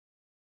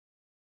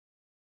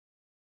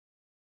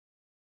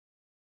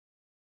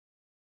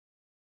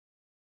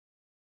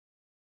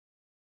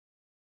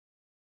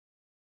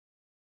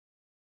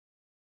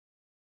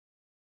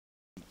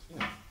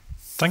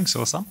Thanks,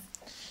 Åsa.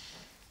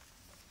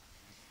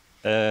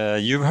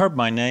 You've heard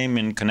my name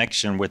in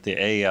connection with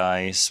the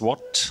AI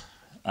SWOT,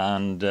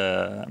 and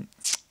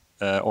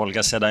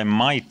Olga said I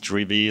might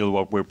reveal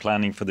what we're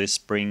planning for this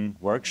spring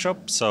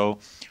workshop. So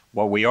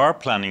what we are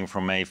planning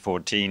for May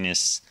 14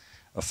 is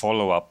a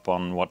follow-up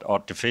on what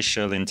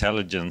artificial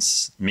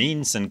intelligence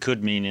means and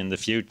could mean in the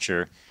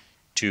future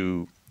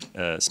to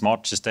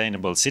smart,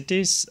 sustainable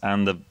cities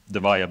and the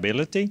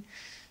viability.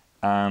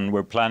 And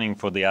we're planning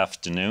for the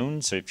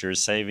afternoon, so if you're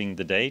saving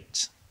the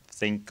date,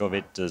 think of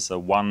it as a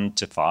 1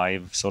 to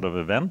 5 sort of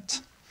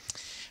event.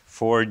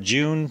 For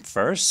June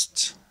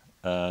 1st,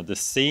 the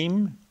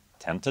theme,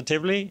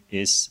 tentatively,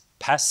 is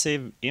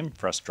passive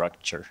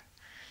infrastructure.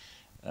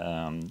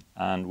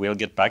 And we'll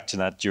get back to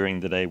that during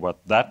the day, what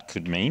that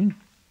could mean.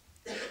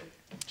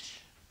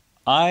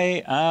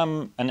 I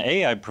am an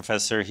AI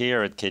professor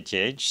here at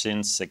KTH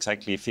since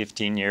exactly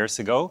 15 years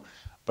ago,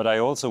 but I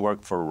also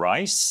work for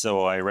RISE,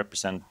 so I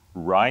represent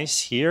RISE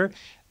here.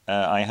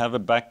 I have a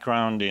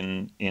background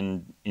in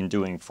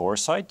doing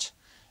foresight.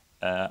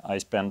 I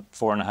spent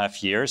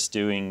 4.5 years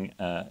doing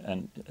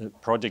a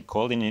project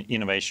called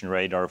Innovation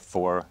Radar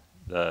for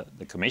the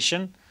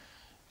Commission,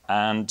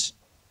 and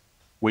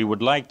we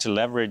would like to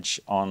leverage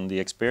on the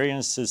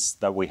experiences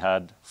that we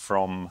had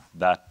from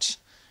that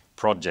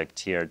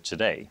project here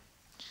today.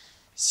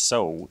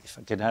 So, if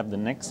I could have the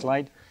next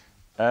slide.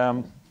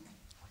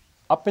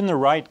 Up in the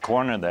right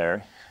corner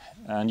there,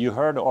 and you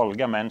heard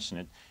Olga mention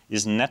it,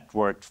 is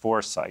networked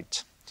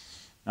foresight.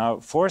 Now,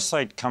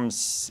 foresight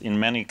comes in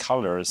many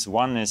colors.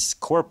 One is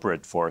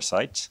corporate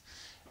foresight,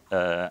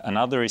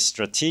 another is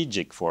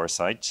strategic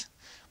foresight,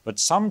 but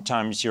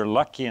sometimes you're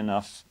lucky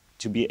enough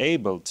to be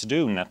able to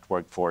do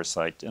network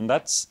foresight, and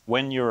that's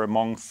when you're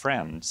among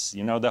friends.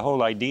 You know, the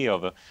whole idea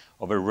of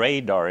a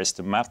radar is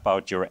to map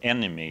out your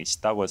enemies.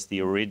 That was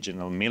the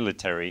original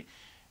military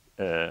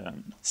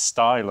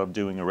style of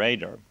doing a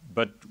radar.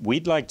 But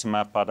we'd like to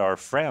map out our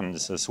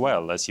friends as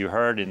well. As you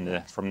heard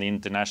from the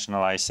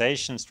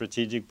internationalization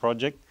strategic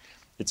project,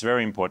 it's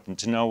very important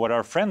to know what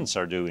our friends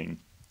are doing.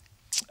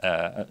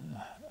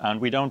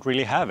 And we don't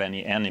really have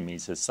any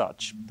enemies as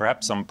such,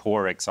 perhaps some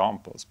poor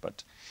examples.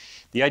 But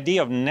the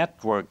idea of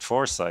networked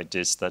foresight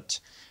is that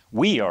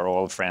we are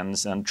all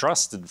friends and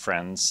trusted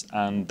friends,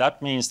 and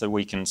that means that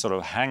we can sort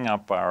of hang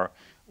up our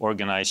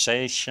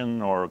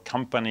organization or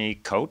company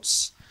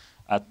coats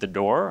at the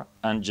door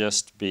and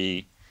just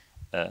be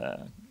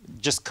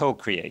just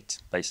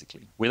co-create,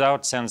 basically,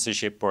 without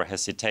censorship or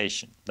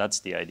hesitation. That's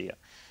the idea.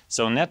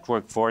 So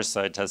network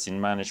foresight has in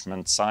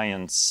management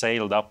science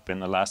sailed up in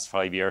the last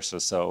 5 years or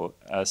so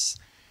as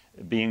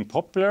being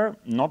popular,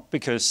 not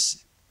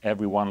because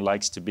everyone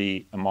likes to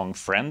be among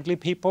friendly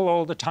people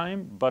all the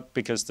time, but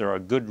because there are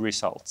good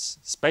results,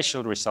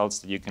 special results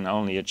that you can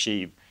only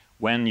achieve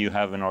when you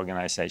have an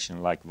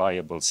organization like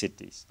Viable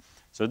Cities.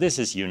 So this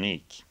is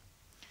unique.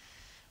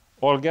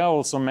 Olga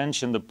also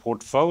mentioned the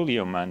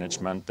portfolio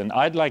management, and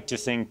I'd like to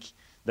think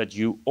that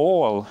you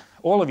all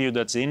of you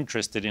that's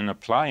interested in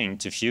applying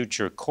to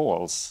future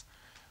calls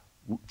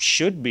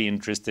should be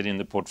interested in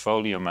the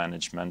portfolio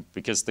management,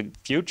 because the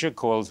future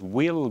calls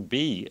will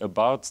be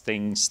about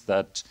things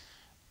that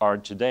are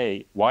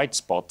today white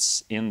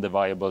spots in the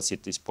Viable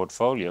Cities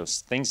portfolios,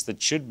 things that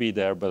should be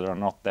there but are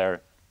not there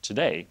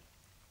today.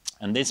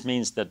 And this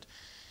means that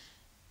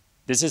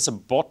this is a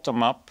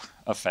bottom-up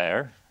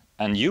affair,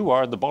 and you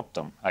are the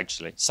bottom,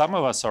 actually. Some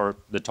of us are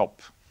the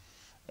top,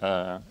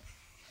 and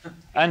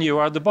you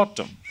are the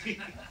bottom.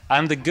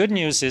 And the good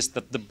news is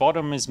that the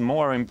bottom is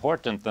more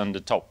important than the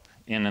top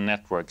in a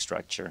network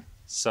structure.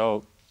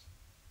 So,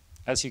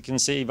 as you can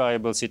see,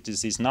 Viable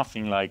Cities is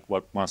nothing like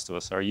what most of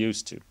us are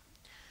used to.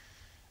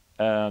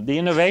 The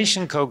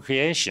innovation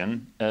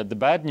co-creation, the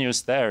bad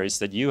news there is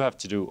that you have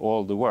to do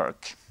all the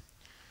work.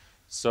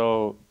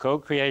 So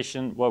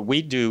co-creation, what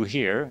we do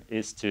here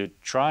is to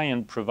try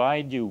and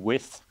provide you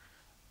with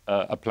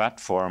a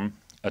platform,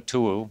 a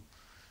tool,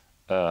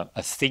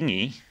 a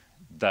thingy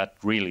that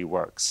really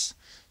works.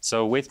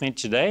 So with me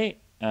today,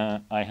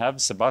 I have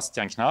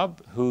Sebastian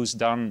Knab, who's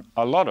done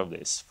a lot of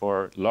this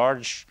for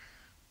large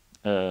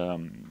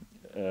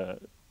networked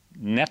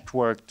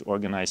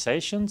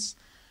organizations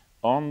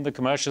on the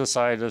commercial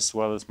side as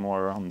well as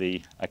more on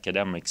the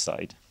academic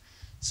side.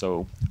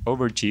 So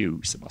over to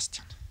you,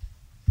 Sebastian.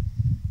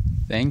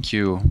 Thank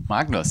you,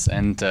 Magnus,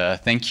 and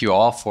thank you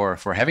all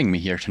for having me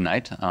here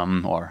tonight,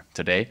 or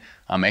today.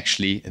 I'm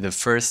actually the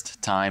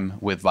first time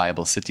with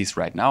Viable Cities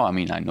right now. I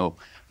mean, I know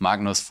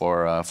Magnus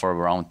for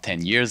around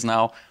 10 years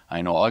now.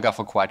 I know Olga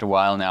for quite a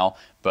while now,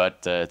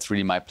 but it's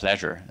really my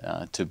pleasure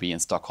to be in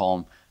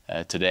Stockholm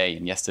today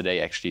and yesterday,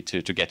 actually,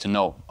 to get to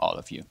know all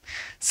of you.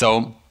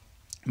 So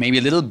maybe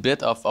a little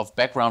bit of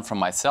background from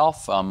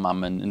myself. I'm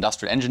an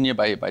industrial engineer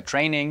by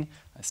training.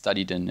 I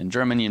studied in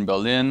Germany, in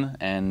Berlin,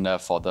 and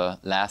for the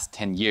last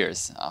 10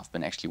 years, I've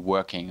been actually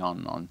working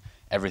on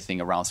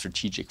everything around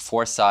strategic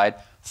foresight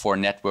for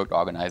networked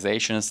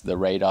organizations, the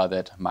radar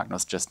that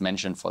Magnus just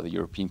mentioned for the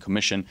European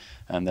Commission,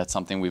 and that's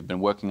something we've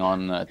been working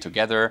on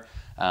together.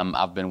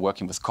 I've been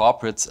working with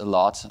corporates a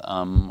lot,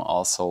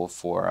 also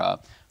for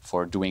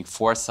for doing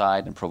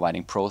foresight and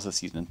providing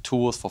processes and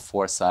tools for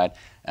foresight.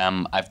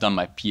 I've done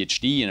my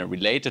PhD in a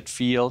related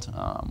field.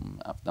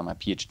 I've done my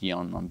PhD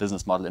on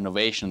business model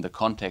innovation in the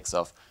context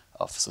of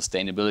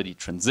sustainability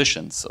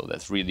transitions. So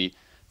that's really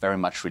very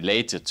much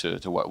related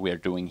to what we're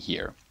doing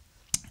here.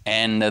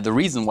 And the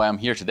reason why I'm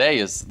here today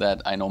is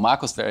that I know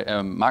Magnus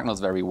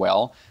very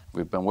well.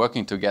 We've been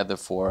working together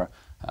for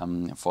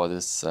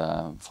this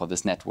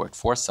networked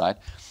foresight,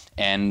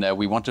 and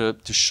we want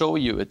to show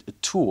you a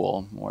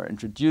tool, or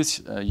introduce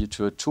you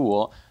to a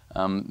tool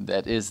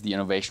that is the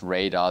innovation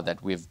radar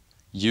that we've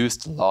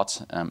used a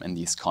lot in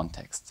these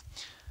contexts.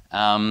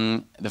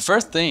 The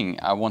first thing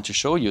I want to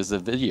show you is a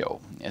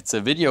video. It's a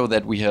video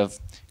that we have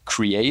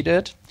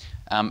created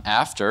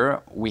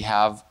after we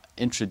have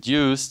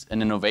introduced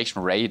an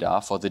innovation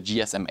radar for the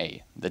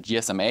GSMA. The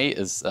GSMA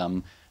is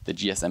the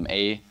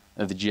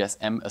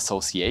GSM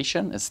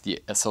Association. Is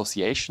the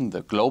association,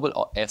 the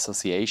Global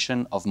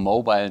Association of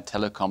Mobile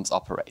Telecoms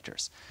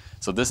Operators.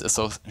 So this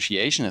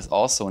association is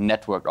also a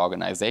networked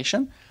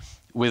organization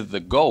with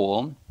the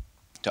goal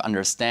to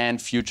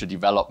understand future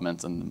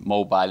developments in the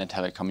mobile and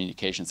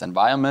telecommunications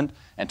environment,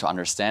 and to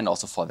understand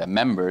also for their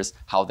members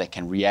how they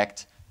can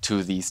react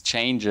to these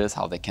changes,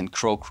 how they can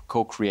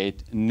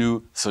co-create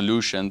new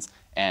solutions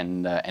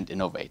and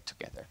innovate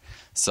together.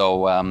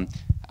 So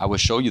I will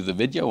show you the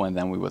video, and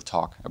then we will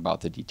talk about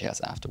the details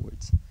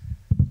afterwards.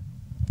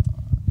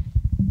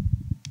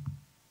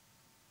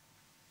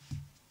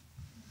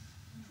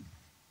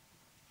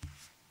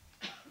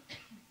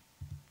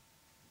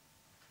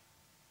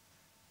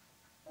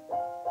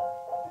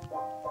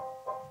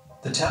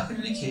 The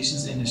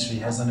telecommunications industry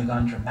has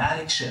undergone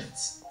dramatic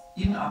shifts.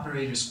 Even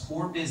operators'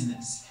 core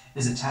business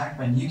is attacked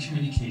by new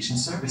communication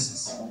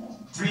services.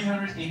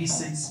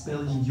 $386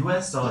 billion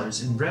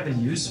in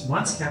revenues,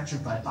 once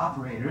captured by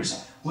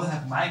operators, will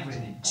have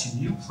migrated to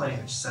new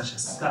players such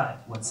as Skype,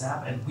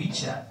 WhatsApp, and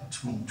WeChat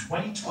between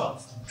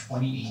 2012 and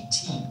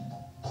 2018.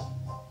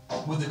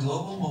 With the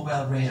Global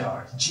Mobile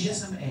Radar,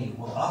 GSMA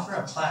will offer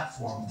a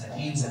platform that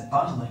aims at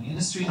bundling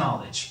industry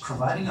knowledge,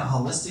 providing a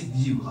holistic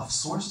view of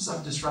sources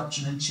of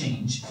disruption and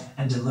change,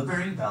 and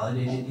delivering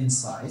validated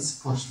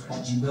insights for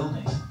strategy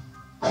building.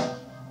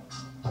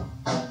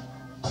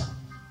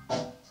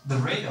 The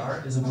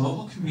Radar is a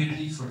global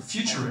community for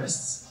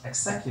futurists,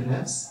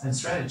 executives, and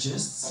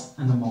strategists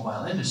in the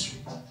mobile industry.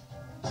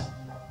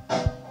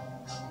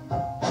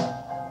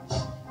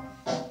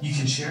 You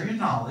can share your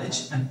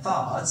knowledge and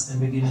thoughts and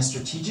begin a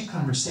strategic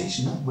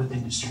conversation with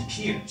industry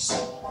peers.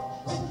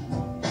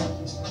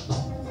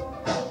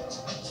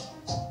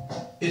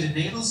 It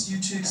enables you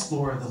to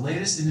explore the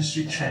latest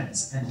industry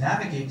trends and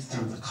navigate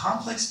through the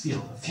complex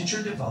field of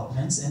future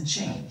developments and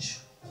change.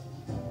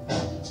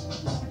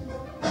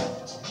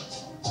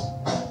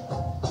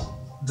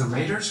 The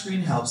radar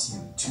screen helps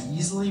you to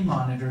easily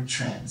monitor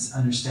trends,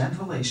 understand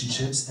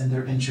relationships and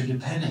their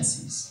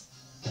interdependencies.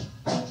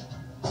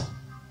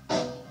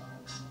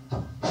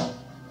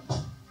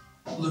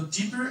 Look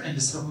deeper and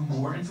discover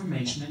more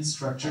information in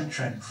structured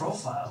trend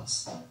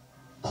profiles.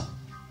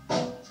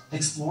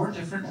 Explore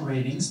different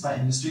ratings by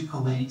industry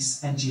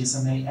colleagues and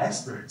GSMA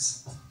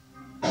experts.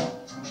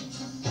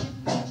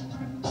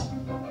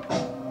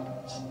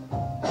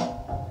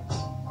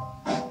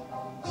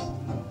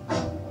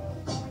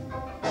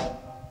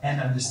 And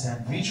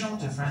understand regional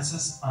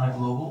differences on a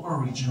global or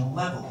regional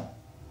level.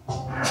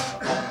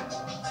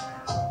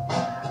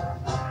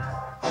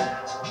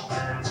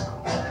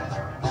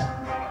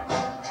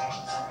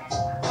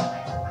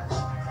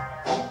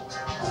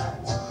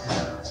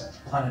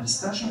 On a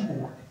discussion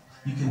board,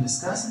 you can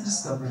discuss and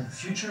discover the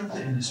future of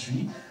the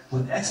industry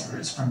with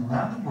experts from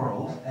around the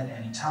world at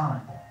any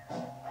time.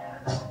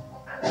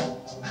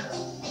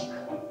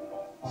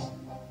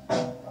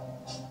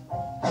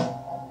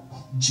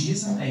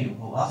 GSMA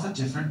will offer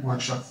different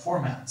workshop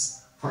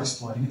formats for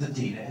exploiting the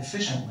data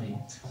efficiently,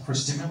 for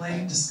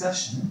stimulating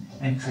discussion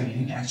and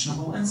creating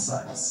actionable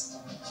insights.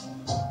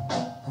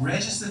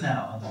 Register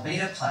now on the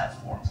beta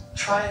platform,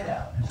 try it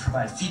out, and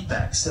provide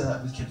feedback so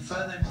that we can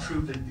further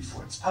improve it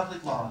before its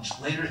public launch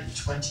later in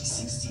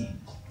 2016.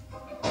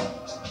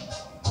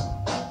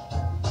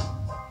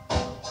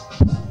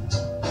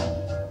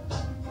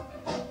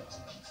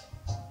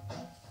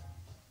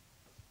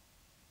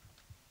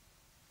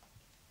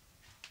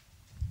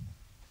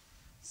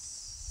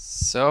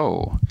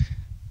 So,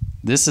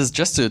 this is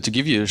just to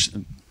give you a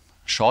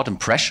short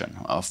impression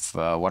of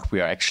what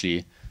we are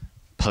actually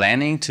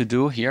planning to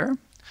do here.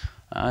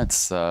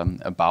 It's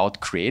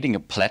about creating a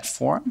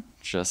platform,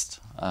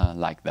 just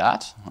like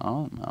that,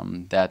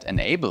 that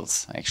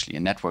enables actually a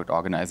networked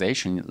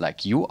organization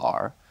like you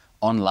are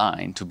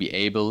online to be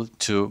able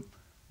to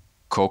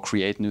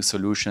co-create new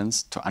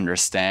solutions, to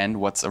understand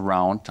what's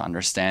around, to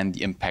understand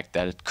the impact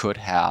that it could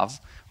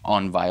have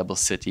on viable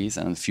cities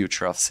and the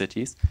future of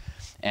cities.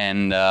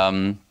 And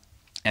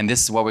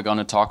this is what we're going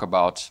to talk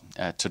about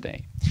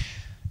today.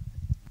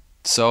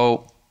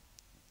 So,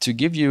 to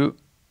give you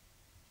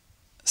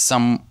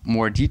some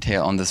more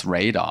detail on this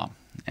radar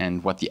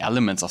and what the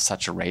elements of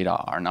such a radar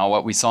are. Now,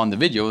 what we saw in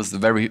the video is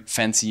the very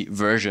fancy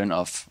version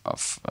of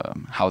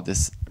how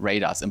this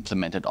radar is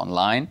implemented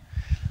online.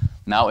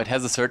 Now, it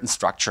has a certain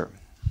structure.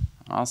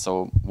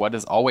 So what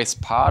is always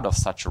part of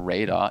such a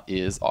radar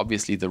is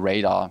obviously the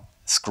radar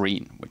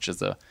screen, which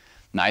is a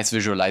nice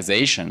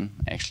visualization,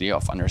 actually,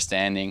 of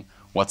understanding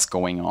what's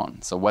going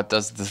on. So what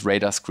does this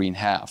radar screen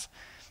have?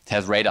 It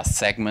has radar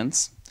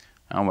segments.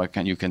 Where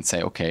you can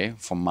say, okay,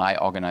 for my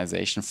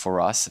organization, for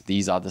us,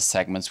 these are the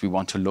segments we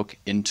want to look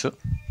into.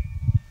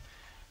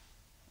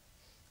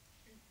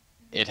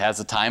 It has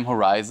a time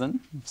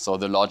horizon. So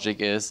the logic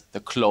is the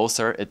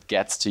closer it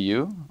gets to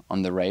you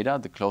on the radar,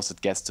 the closer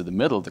it gets to the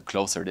middle, the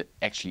closer it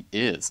actually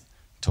is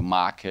to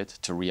market,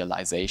 to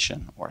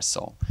realization or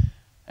so.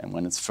 And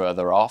when it's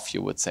further off,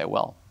 you would say,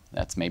 well,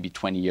 that's maybe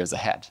 20 years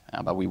ahead.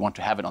 But we want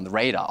to have it on the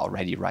radar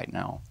already right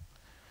now.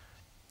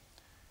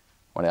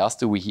 What else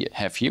do we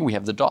have here? We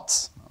have the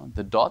dots.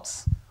 The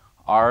dots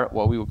are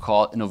what we would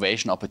call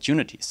innovation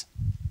opportunities.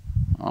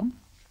 And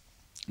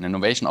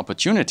innovation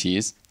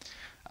opportunities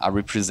are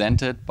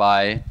represented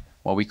by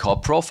what we call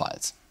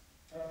profiles.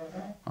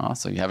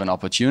 So you have an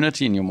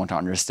opportunity and you want to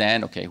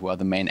understand, okay, who are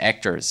the main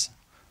actors?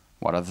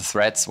 What are the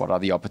threats? What are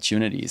the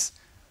opportunities?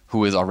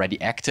 Who is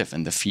already active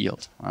in the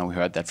field? We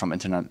heard that from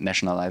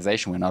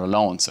internationalization. We're not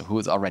alone. So who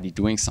is already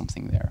doing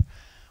something there?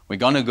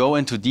 We're going to go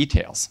into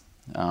details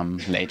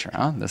later.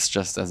 That's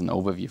just as an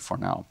overview for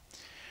now.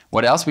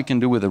 What else we can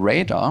do with the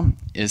radar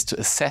is to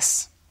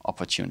assess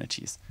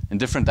opportunities in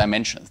different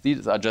dimensions.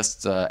 These are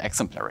just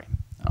exemplary.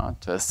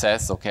 To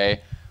assess,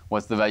 okay,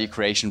 what's the value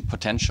creation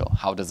potential?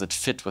 How does it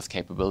fit with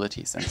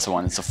capabilities? And so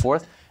on and so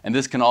forth. And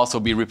this can also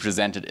be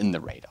represented in the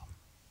radar.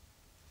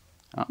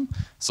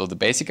 So the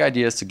basic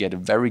idea is to get a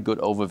very good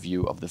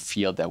overview of the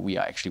field that we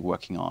are actually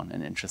working on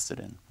and interested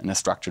in a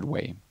structured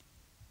way.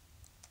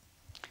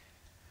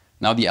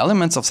 Now, the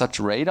elements of such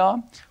a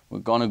radar, we're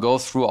going to go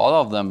through all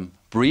of them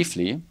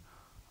briefly,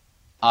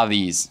 are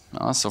these.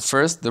 So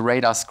first, the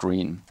radar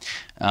screen.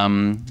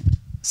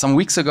 Some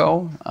weeks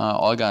ago,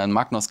 Olga and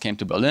Magnus came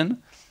to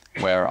Berlin,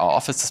 where our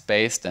office is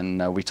based,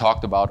 and we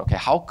talked about, okay,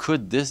 how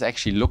could this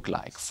actually look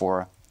like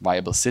for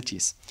viable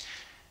cities?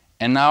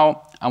 And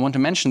now I want to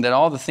mention that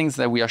all the things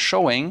that we are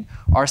showing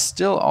are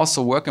still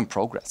also work in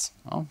progress.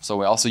 So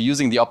we're also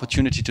using the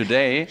opportunity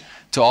today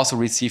to also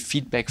receive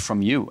feedback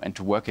from you and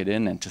to work it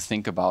in and to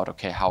think about,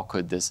 okay, how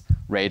could this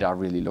radar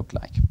really look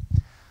like?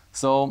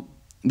 So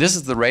this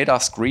is the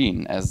radar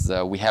screen as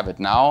we have it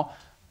now.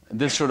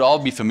 This should all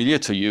be familiar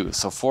to you.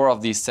 So 4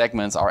 of these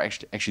segments are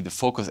actually the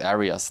focus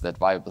areas that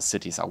viable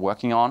cities are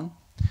working on.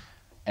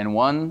 And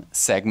 1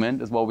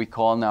 segment is what we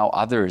call now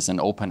others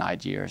and open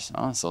ideas.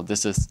 So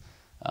this is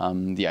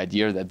the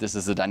idea that this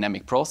is a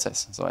dynamic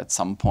process. So at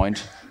some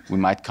point, we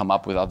might come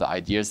up with other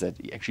ideas that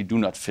actually do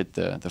not fit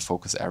the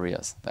focus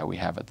areas that we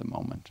have at the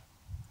moment.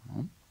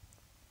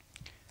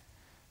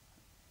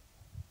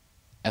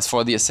 As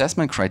for the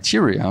assessment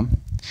criteria,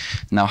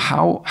 now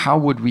how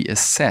would we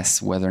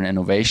assess whether an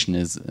innovation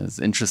is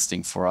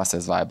interesting for us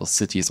as viable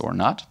cities or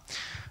not?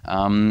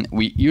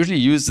 We usually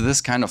use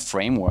this kind of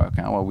framework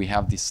where we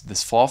have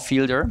this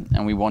 4-fielder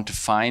and we want to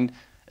find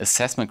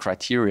assessment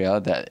criteria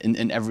that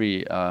in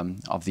every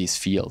of these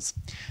fields.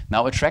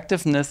 Now,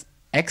 attractiveness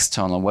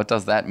external, what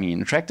does that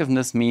mean?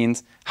 Attractiveness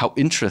means how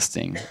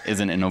interesting is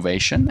an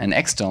innovation, and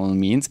external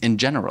means in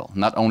general,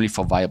 not only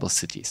for viable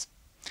cities.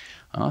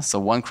 So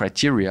one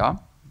criteria,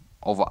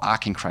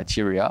 overarching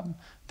criteria,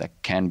 that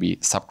can be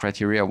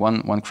sub-criteria.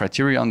 One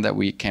criterion that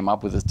we came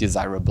up with is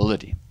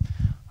desirability.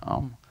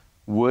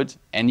 Would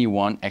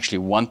anyone actually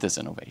want this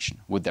innovation?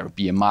 Would there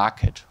be a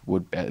market?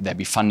 Would there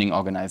be funding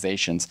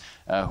organizations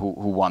who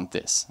want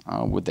this?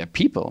 Would there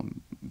people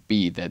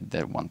be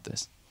that want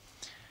this?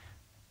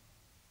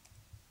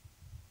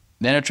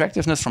 Then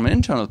attractiveness from an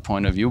internal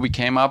point of view, we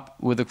came up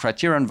with a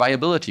criterion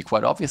viability,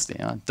 quite obviously.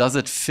 Does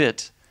it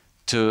fit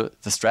to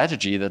the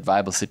strategy that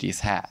viable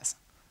cities has?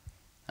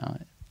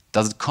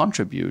 Does it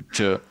contribute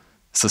to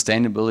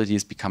sustainability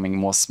is becoming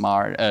more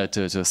smart,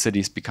 to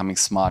cities becoming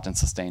smart and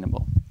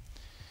sustainable?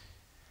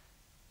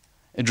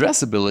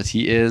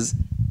 Addressability is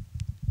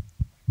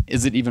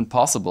it even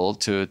possible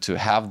to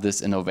have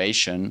this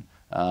innovation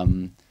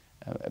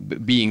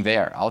being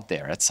there, out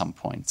there at some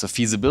point? So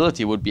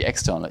feasibility would be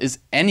external. Is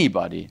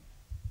anybody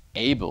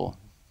able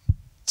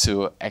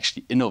to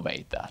actually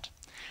innovate that?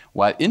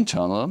 While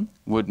internal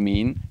would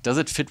mean, does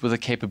it fit with the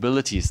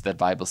capabilities that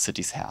viable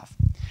cities have?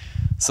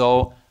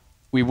 So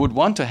we would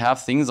want to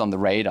have things on the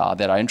radar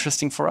that are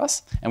interesting for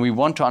us, and we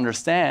want to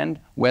understand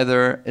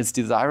whether it's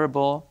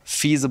desirable,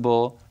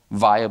 feasible,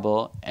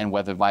 viable, and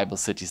whether viable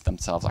cities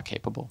themselves are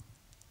capable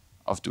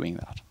of doing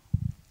that.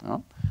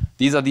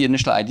 These are the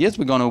initial ideas.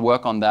 We're going to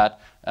work on that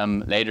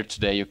later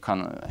today. You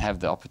can have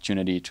the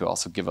opportunity to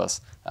also give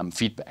us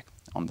feedback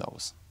on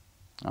those.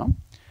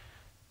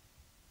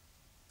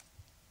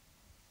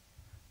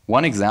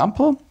 One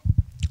example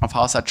of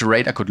how such a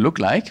radar could look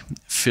like,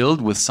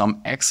 filled with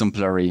some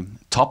exemplary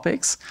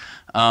topics.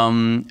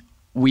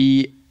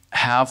 We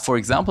have, for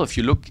example, if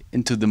you look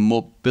into the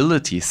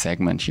mobility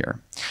segment here,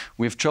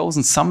 we've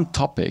chosen some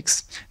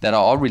topics that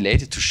are all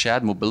related to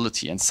shared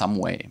mobility in some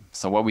way.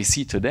 So what we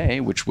see today,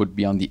 which would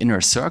be on the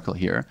inner circle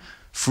here,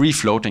 free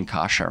floating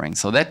car sharing.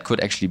 So that could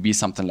actually be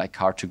something like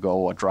Car2Go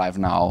or Drive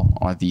Now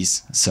or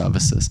these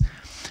services.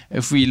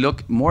 If we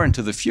look more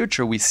into the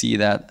future, we see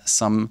that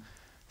some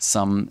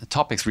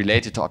topics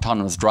related to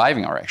autonomous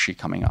driving are actually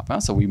coming up.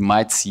 So we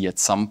might see at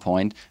some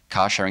point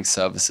car sharing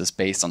services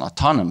based on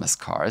autonomous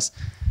cars,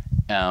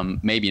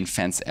 maybe in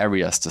fenced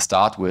areas to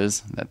start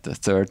with, that the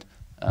third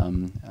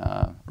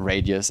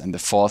radius, and the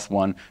fourth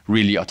one,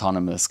 really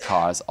autonomous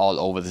cars all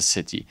over the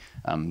city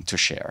to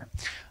share.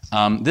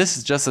 This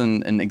is just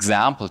an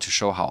example to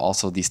show how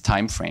also these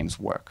time frames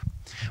work.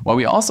 What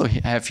we also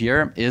have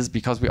here is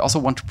because we also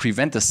want to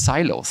prevent the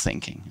silo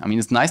thinking. I mean,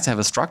 it's nice to have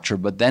a structure,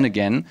 but then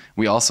again,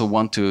 we also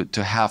want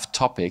to have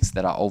topics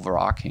that are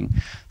overarching.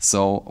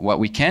 So what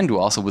we can do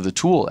also with the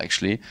tool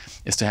actually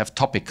is to have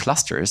topic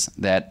clusters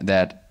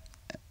that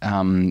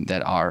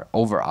are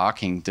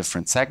overarching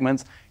different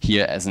segments.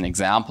 Here, as an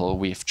example,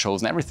 we've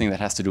chosen everything that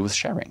has to do with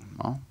sharing.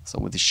 So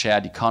with the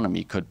shared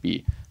economy could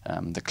be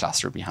the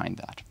cluster behind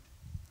that.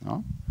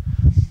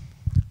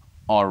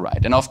 All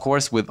right, and of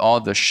course, with all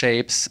the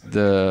shapes,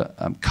 the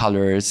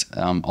colors,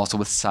 also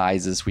with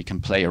sizes, we can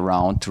play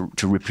around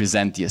to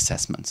represent the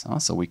assessments.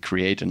 So we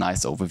create a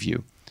nice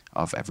overview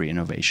of every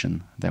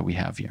innovation that we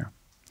have here.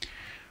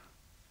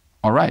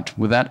 All right,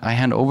 with that, I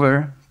hand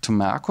over to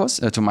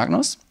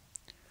Magnus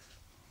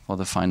for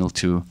the final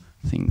two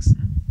things.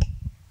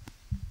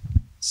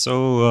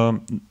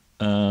 So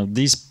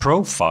these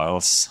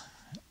profiles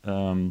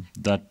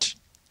that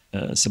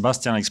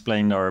Sebastian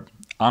explained are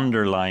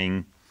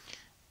underlying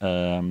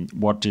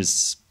what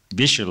is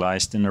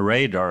visualized in a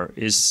radar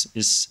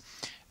is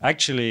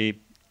actually,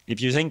 if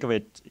you think of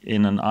it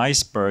in an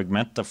iceberg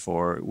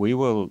metaphor, we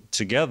will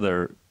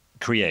together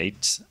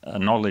create a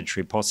knowledge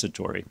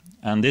repository.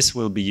 And this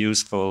will be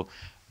useful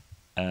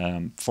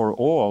for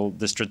all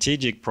the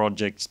strategic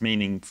projects,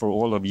 meaning for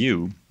all of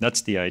you.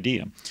 That's the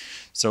idea.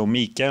 So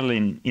Mikael,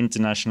 in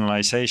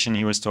internationalization,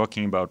 he was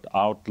talking about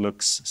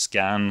outlooks,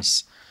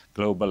 scans,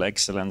 global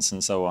excellence,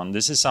 and so on.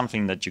 This is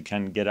something that you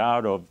can get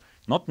out of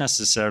not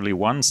necessarily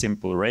one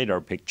simple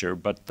radar picture,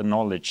 but the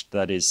knowledge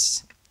that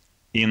is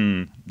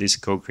in this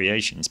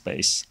co-creation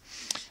space.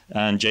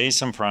 And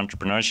Jason for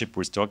entrepreneurship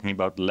was talking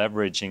about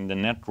leveraging the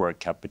network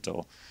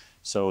capital.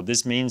 So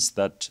this means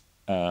that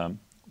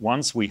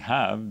once we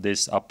have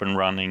this up and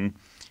running,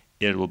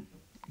 it will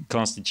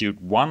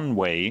constitute one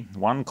way,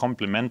 one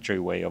complementary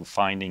way of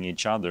finding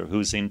each other,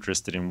 who's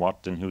interested in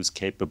what and who's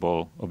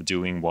capable of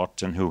doing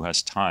what and who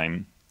has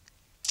time.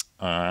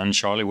 And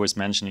Charlie was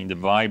mentioning the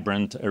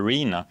vibrant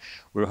arena.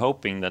 We're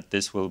hoping that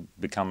this will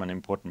become an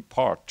important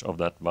part of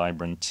that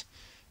vibrant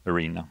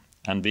arena,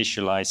 and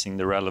visualizing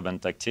the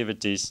relevant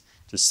activities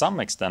to some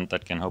extent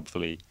that can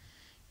hopefully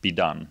be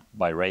done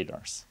by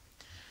radars.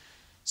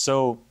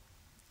 So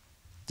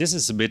this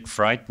is a bit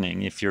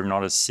frightening if you're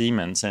not a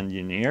Siemens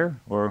engineer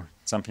or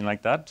something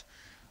like that.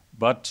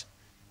 But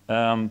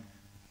the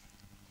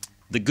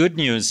good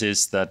news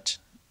is that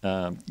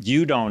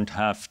you don't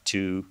have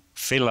to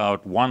fill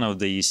out one of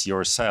these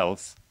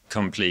yourself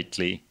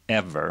completely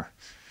ever.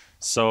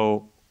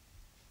 So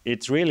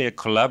it's really a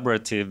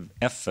collaborative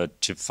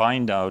effort to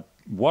find out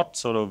what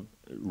sort of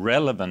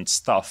relevant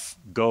stuff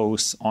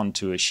goes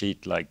onto a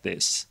sheet like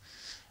this.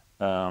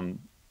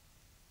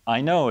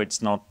 I know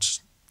it's not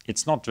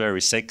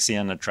very sexy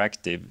and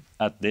attractive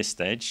at this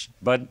stage,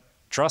 but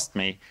trust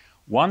me,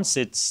 once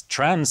it's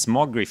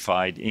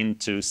transmogrified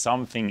into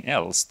something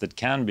else that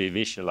can be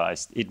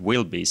visualized, it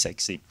will be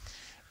sexy.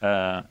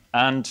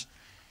 And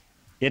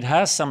it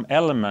has some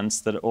elements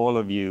that all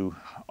of you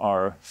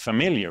are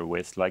familiar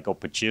with, like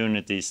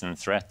opportunities and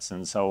threats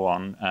and so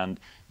on. And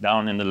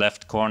down in the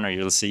left corner,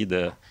 you'll see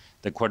the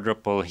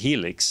quadruple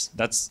helix.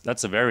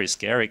 That's a very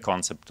scary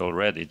concept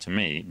already to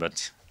me,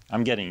 but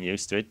I'm getting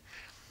used to it.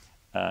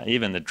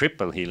 Even the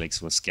triple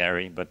helix was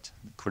scary, but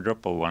the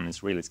quadruple one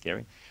is really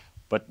scary.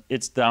 But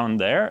it's down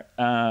there,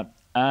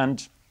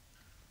 and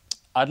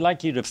I'd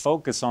like you to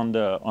focus on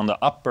the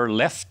upper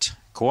left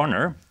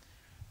corner.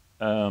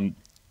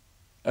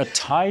 A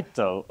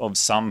title of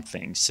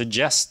something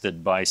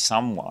suggested by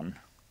someone.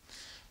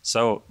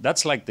 So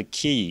that's like the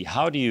key.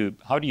 How do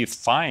you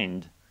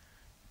find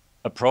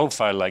a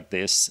profile like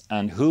this,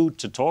 and who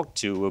to talk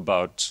to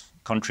about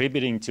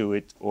contributing to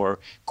it, or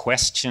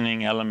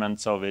questioning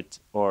elements of it,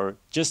 or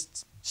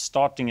just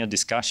starting a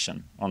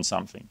discussion on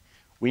something?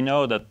 We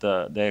know that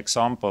the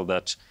example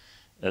that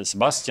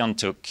Sebastian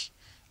took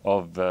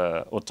of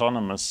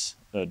autonomous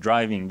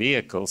driving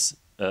vehicles,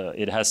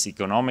 it has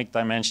economic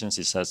dimensions,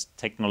 it has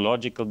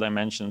technological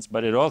dimensions,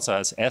 but it also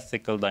has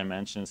ethical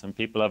dimensions, and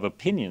people have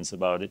opinions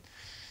about it.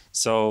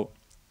 So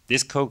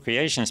this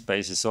co-creation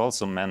space is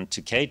also meant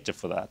to cater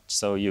for that,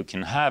 so you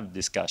can have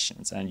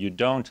discussions and you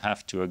don't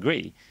have to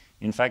agree.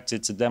 In fact,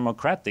 it's a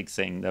democratic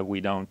thing that we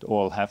don't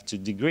all have to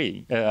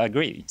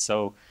agree.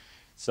 So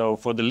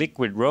for the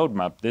liquid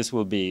roadmap, this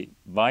will be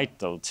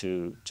vital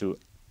to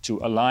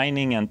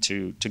aligning and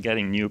to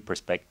getting new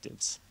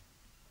perspectives.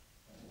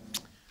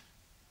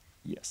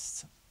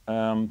 Yes.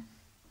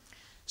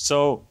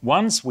 So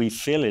once we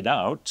fill it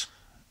out,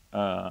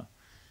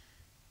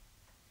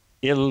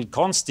 it'll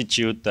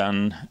constitute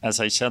then, as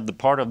I said, the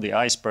part of the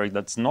iceberg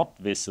that's not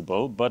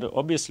visible, but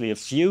obviously a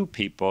few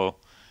people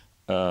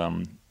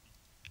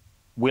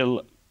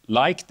will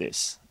like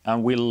this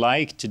and will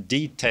like to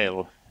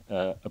detail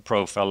a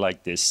profile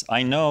like this.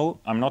 I know,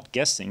 I'm not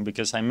guessing,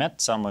 because I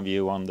met some of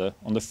you on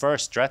the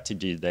first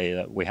strategy day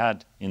that we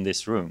had in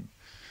this room.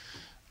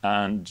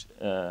 And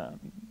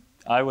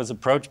I was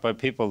approached by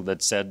people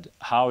that said,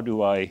 how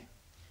do I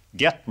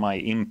get my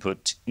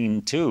input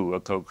into a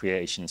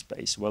co-creation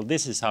space? Well,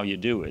 this is how you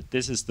do it.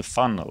 This is the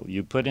funnel.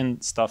 You put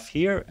in stuff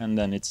here and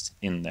then it's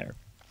in there.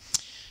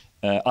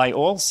 I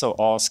also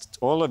asked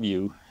all of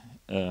you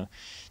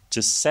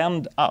to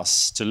send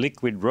us to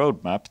Liquid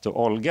Roadmap, to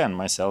Olga and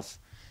myself,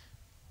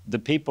 the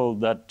people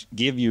that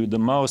give you the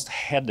most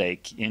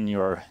headache in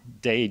your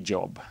day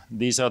job.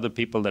 These are the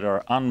people that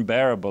are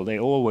unbearable. They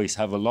always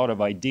have a lot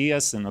of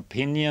ideas and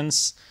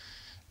opinions,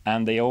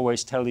 and they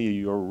always tell you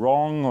you're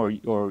wrong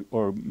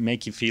or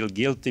make you feel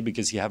guilty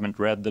because you haven't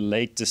read the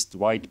latest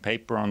white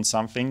paper on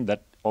something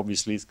that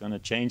obviously is going to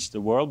change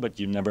the world, but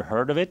you've never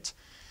heard of it.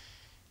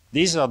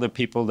 These are the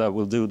people that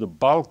will do the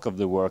bulk of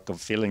the work of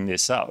filling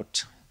this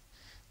out.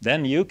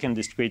 Then you can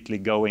discreetly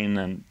go in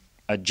and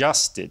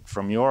adjust it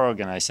from your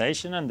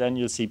organization, and then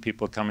you'll see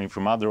people coming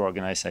from other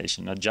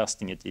organizations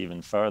adjusting it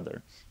even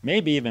further.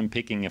 Maybe even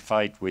picking a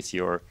fight with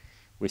your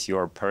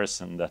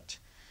person that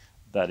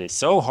is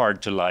so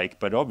hard to like,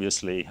 but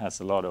obviously has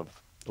a lot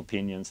of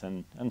opinions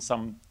and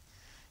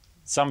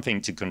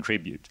something to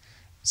contribute.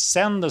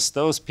 Send us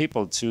those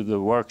people to the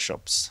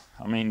workshops.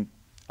 I mean,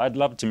 I'd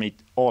love to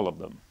meet all of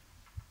them.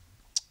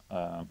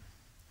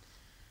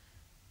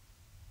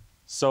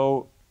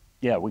 So,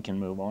 yeah, we can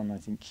move on, I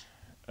think.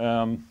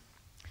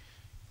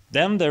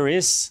 Then there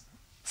is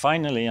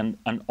finally an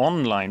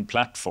online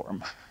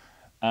platform.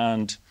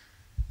 And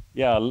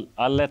yeah,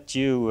 I'll let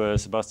you,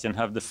 Sebastian,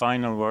 have the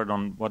final word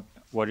on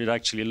what it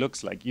actually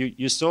looks like.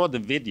 You saw the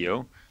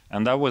video,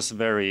 and that was a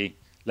very,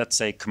 let's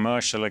say,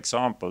 commercial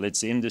example.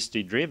 It's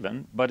industry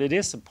driven, but it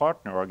is a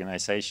partner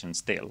organization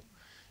still.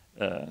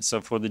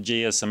 So for the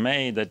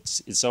GSMA,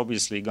 it's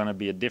obviously going to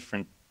be a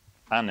different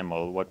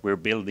animal, what we're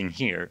building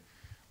here.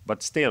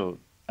 But still,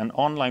 an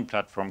online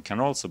platform can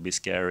also be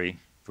scary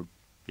for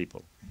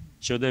people.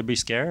 Should they be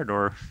scared,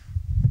 or?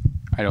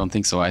 I don't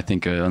think so. I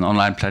think an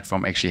online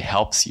platform actually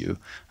helps you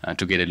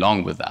to get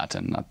along with that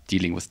and not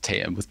dealing with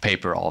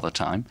paper all the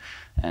time.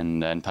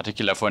 And in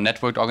particular for a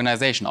networked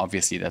organization,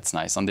 obviously that's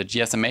nice. On the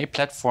GSMA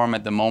platform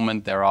at the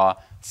moment, there are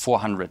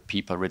 400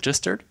 people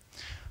registered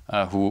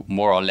who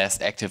more or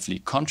less actively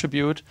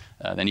contribute.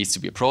 There needs to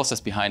be a process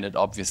behind it,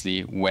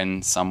 obviously,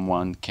 when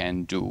someone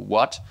can do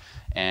what.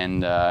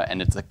 And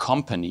it's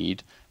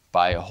accompanied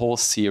by a whole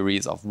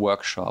series of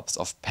workshops,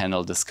 of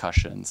panel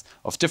discussions,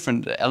 of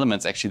different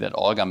elements actually that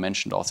Olga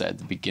mentioned also at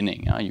the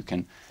beginning. You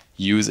can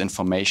use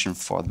information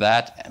for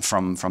that,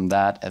 from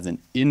that as an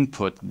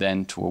input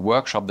then to a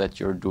workshop that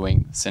you're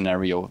doing,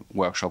 scenario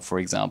workshop, for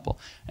example.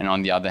 And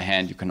on the other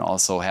hand, you can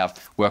also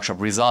have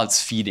workshop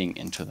results feeding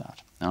into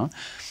that.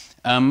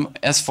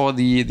 As for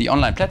the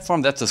online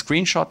platform, that's a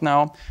screenshot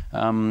now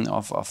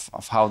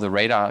of how the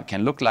radar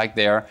can look like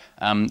there.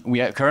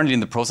 We are currently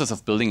in the process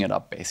of building it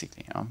up,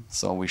 basically.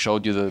 So we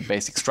showed you the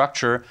basic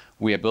structure.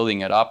 We are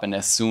building it up, and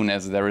as soon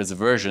as there is a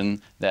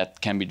version that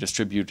can be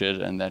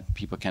distributed and that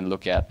people can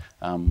look at,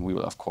 we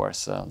will, of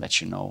course, let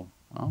you know.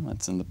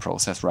 It's in the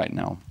process right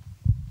now.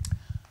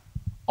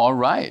 All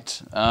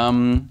right.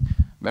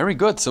 Very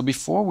good. So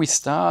before we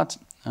start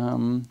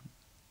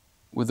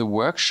with the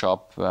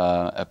workshop,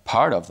 a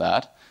part of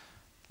that,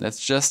 let's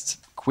just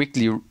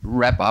quickly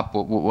wrap up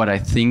what I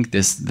think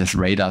this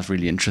radar is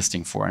really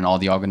interesting for, and all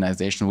the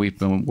organizations we've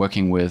been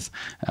working with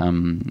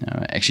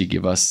actually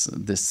give us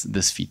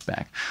this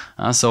feedback.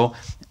 So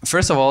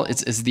first of all,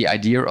 it's the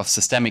idea of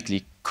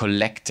systemically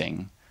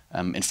collecting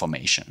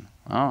information.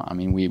 I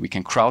mean, we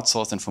can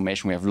crowdsource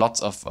information. We have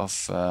lots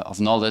of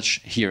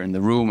knowledge here in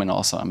the room, and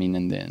also, I mean,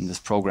 in this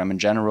program in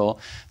general.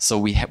 So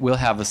we'll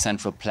have a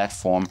central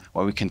platform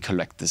where we can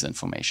collect this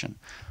information.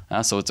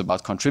 So it's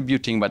about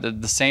contributing, but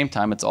at the same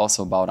time, it's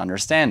also about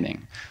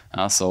understanding.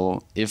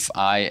 So if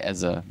I,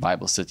 as a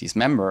Bible Cities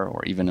member,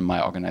 or even in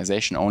my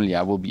organization only,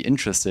 I will be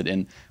interested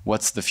in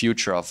what's the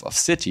future of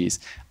cities,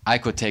 I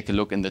could take a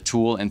look in the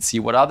tool and see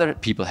what other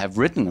people have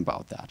written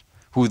about that.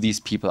 Who these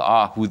people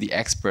are, who the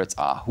experts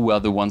are, who are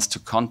the ones to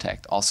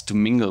contact, also to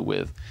mingle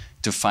with,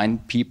 to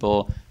find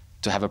people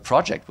to have a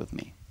project with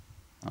me.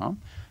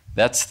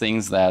 That's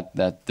things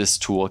that this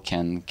tool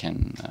can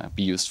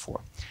be used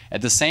for.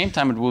 At the same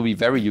time, it will be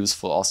very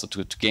useful also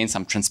to gain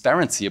some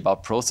transparency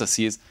about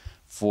processes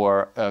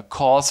for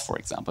calls, for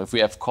example. If we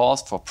have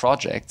calls for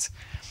projects,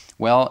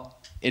 well,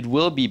 it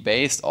will be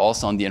based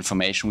also on the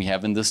information we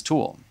have in this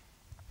tool.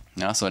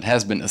 So it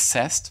has been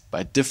assessed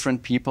by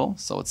different people.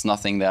 So it's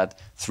nothing that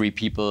 3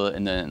 people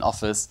in an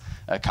office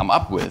come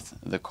up with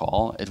the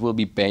call. It will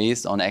be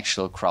based on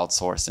actual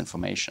crowdsourced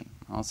information.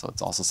 So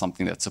it's also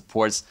something that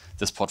supports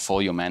this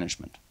portfolio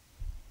management.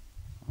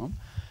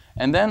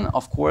 And then,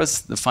 of course,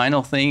 the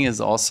final thing is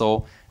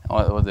also,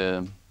 or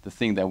the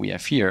thing that we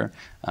have here,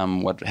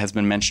 what has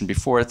been mentioned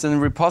before, it's in a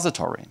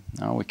repository.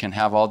 We can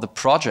have all the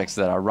projects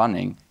that are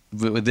running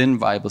within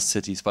Viable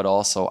Cities, but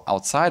also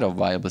outside of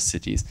Viable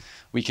Cities.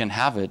 We can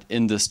have it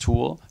in this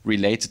tool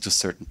related to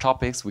certain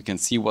topics. We can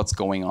see what's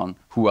going on,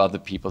 who are the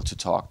people to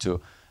talk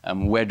to,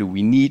 where do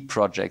we need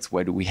projects,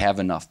 where do we have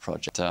enough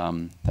projects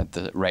that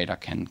the radar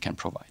can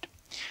provide.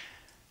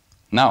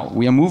 Now,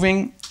 we are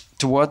moving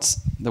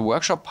towards the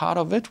workshop part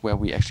of it, where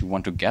we actually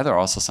want to gather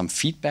also some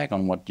feedback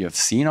on what you have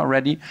seen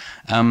already.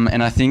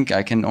 And I think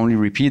I can only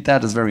repeat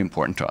that is very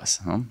important to us.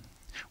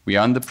 We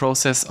are in the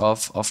process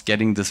of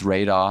getting this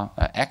radar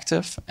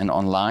active and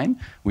online.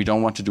 We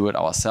don't want to do it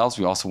ourselves.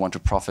 We also want to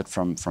profit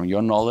from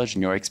your knowledge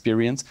and your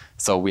experience.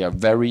 So we are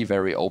very,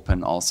 very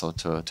open also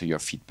to your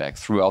feedback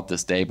throughout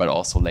this day, but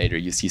also later.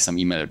 You see some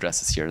email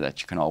addresses here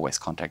that you can always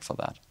contact for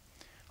that.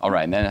 All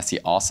right, and then I see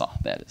Asa,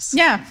 that is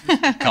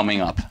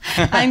coming up.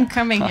 I'm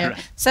coming here.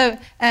 Right. So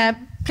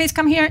please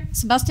come here,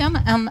 Sebastian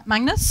and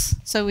Magnus,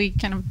 so we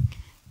kind of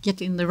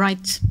get in the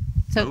right.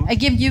 So I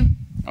give you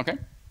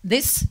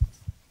this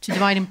to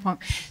divide in point.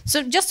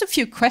 So just a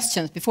few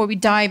questions before we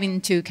dive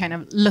into kind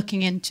of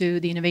looking into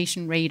the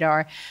innovation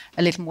radar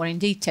a little more in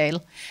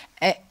detail.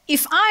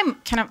 If I'm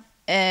kind of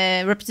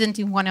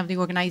representing one of the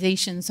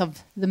organizations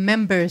of the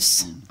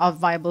members of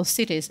Viable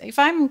Cities, if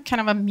I'm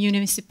kind of a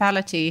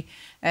municipality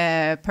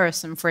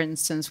person, for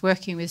instance,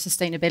 working with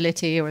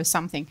sustainability or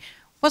something,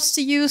 what's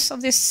the use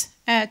of this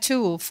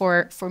tool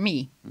for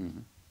me?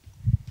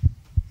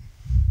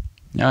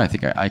 Yeah, I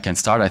think I can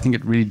start. I think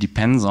it really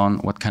depends on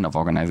what kind of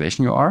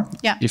organization you are.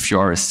 Yeah. If you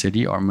are a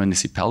city or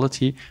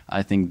municipality,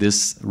 I think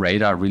this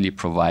radar really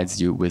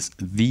provides you with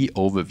the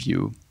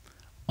overview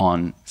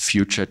on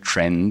future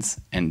trends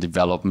and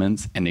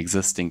developments and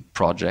existing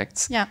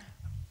projects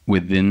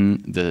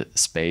within the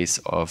space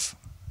of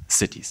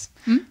cities.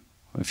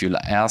 If you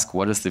ask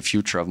what is the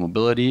future of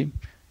mobility,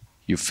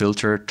 you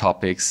filter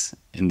topics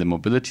in the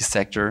mobility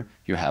sector,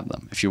 you have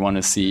them. If you want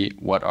to see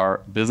what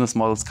are business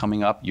models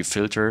coming up, you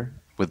filter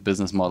with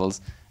business models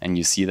and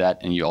you see that,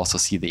 and you also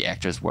see the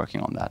actors working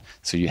on that.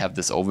 So you have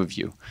this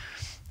overview.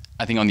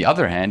 I think on the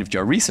other hand, if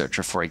you're a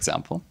researcher, for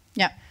example,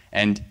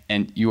 and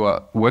you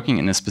are working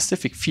in a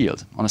specific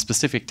field, on a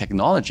specific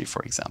technology,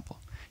 for example,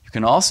 you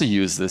can also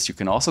use this, you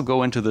can also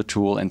go into the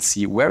tool and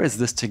see where is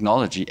this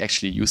technology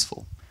actually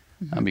useful.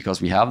 Because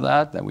we have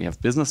that we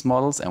have business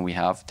models and we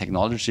have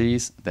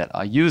technologies that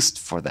are used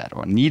for that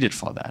or needed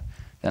for that.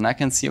 Then I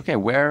can see, okay,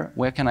 where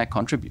can I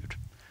contribute?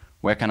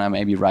 Where can I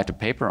maybe write a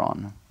paper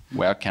on?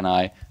 Where can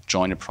I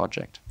join a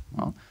project?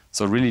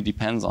 So it really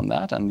depends on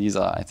that, and these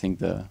are, I think,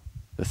 the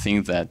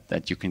things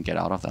that you can get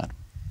out of that.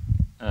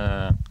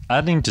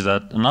 Adding to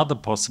that, another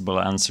possible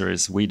answer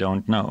is we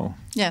don't know.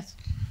 Yes.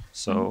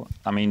 So,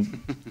 I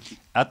mean,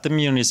 at the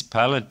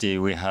municipality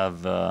we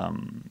have,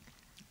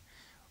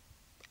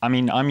 I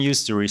mean, I'm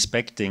used to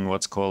respecting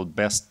what's called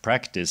best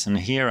practice, and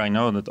here I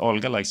know that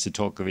Olga likes to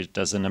talk of it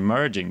as an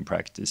emerging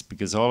practice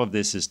because all of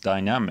this is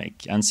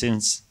dynamic, and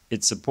since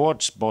it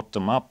supports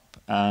bottom up,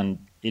 and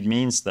it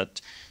means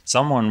that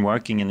someone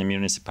working in the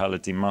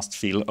municipality must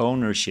feel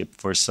ownership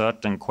for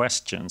certain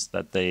questions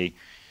that there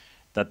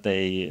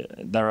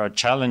are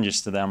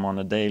challenges to them on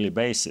a daily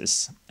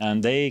basis,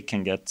 and they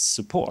can get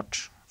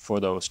support for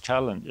those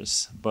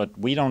challenges. But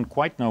we don't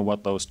quite know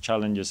what those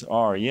challenges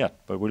are yet,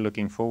 but we're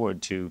looking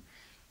forward to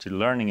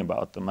learning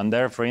about them. And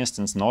there, for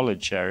instance,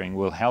 knowledge sharing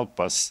will help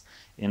us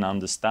in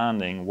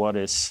understanding what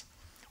is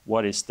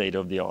state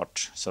of the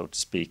art, so to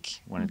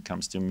speak, when it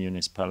comes to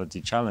municipality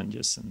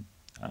challenges and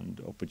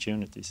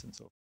opportunities and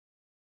so on.